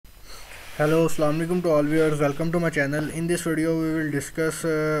Hello, Assalamu alaikum to all viewers. Welcome to my channel. In this video, we will discuss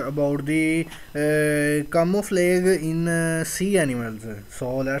about the camouflage in sea animals.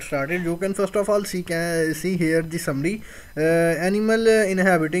 So let's start it. You can first of all see here the summary. Animal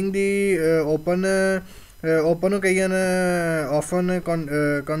inhabiting the open occasion often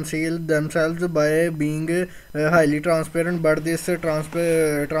conceal themselves by being highly transparent, but this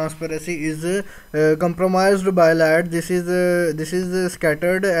transparency is compromised by light. This is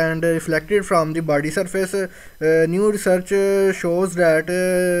scattered and reflected from the body surface. New research shows that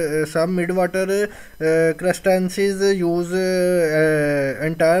some midwater crustaceans use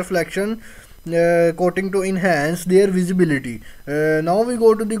entire flexion coating to enhance their visibility. Now we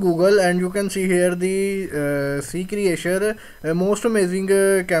go to the Google and you can see here the sea creature most amazing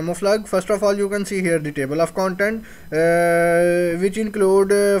camouflage. First of all, you can see here the table of content which include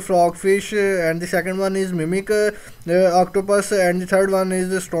frogfish, and the second one is mimic octopus, and the third one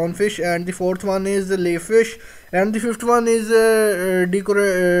is stonefish, and the fourth one is leaffish, and the fifth one is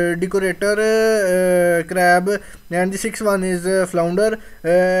decorator crab, and the sixth one is flounder.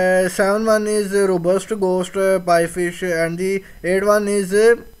 Seven one is robust ghost piefish, and the eighth one is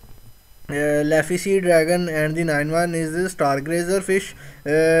Laffy sea dragon, and the 9 one is stargazer fish,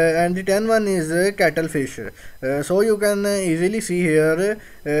 and the 10 one is cuttlefish. So you can easily see here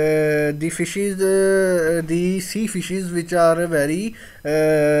the fishes, the sea fishes which are very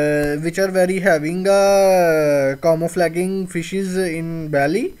having camouflaging fishes in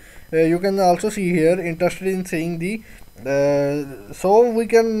belly. You can also see here, interested in seeing the so we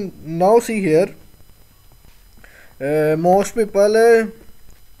can now see here most people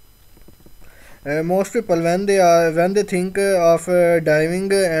when they think of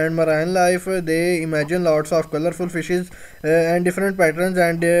diving and marine life, they imagine lots of colorful fishes and different patterns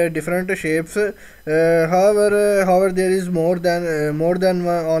and different shapes. However, there is more than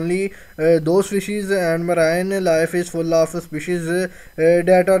only those fishes, and marine life is full of species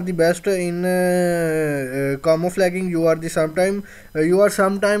that are the best in camouflaging. You are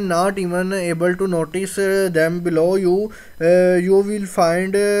sometime not even able to notice them below you. You will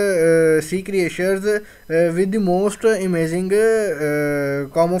find sea creatures with the most amazing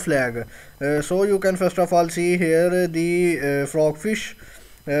camouflage. So you can first of all see here the frogfish,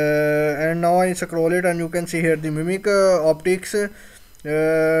 and now I scroll it and you can see here the mimic optics.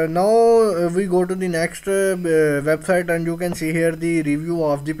 Now we go to the next website and you can see here the review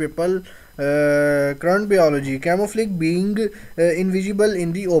of the people. Current biology: camouflage being invisible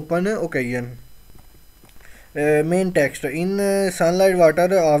in the open occasion. Main text: in sunlight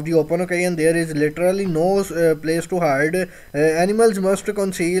water of the open occasion, there is literally no place to hide. Animals must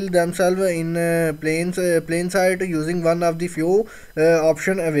conceal themselves in plain sight using one of the few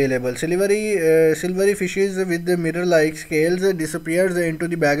option available. Silvery fishes with mirror-like scales disappears into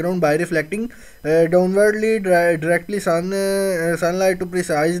the background by reflecting downwardly directly sunlight to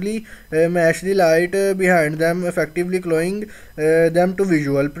precisely match the light behind them, effectively cloying them to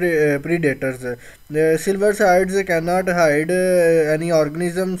visual predators. Silver sides cannot hide any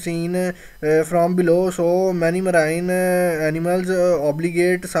organism seen from below, so many marine animals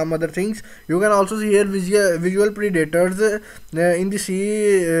obligate some other things. You can also see here visual predators in the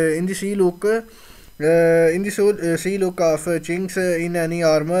sea look. Sea look of chinks in any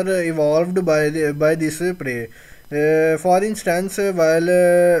armor evolved by this prey. For instance, while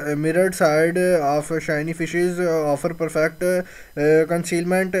mirrored side of shiny fishes offer perfect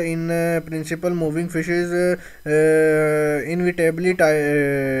concealment, in principle moving fishes inevitably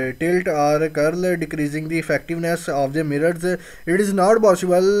tilt or curl, decreasing the effectiveness of the mirrors. It is not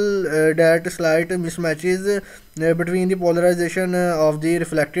possible that slight mismatches between the polarization of the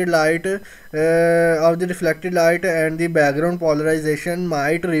reflected light and the background polarization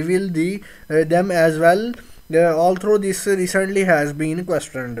might reveal them as well. Although this recently has been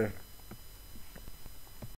questioned.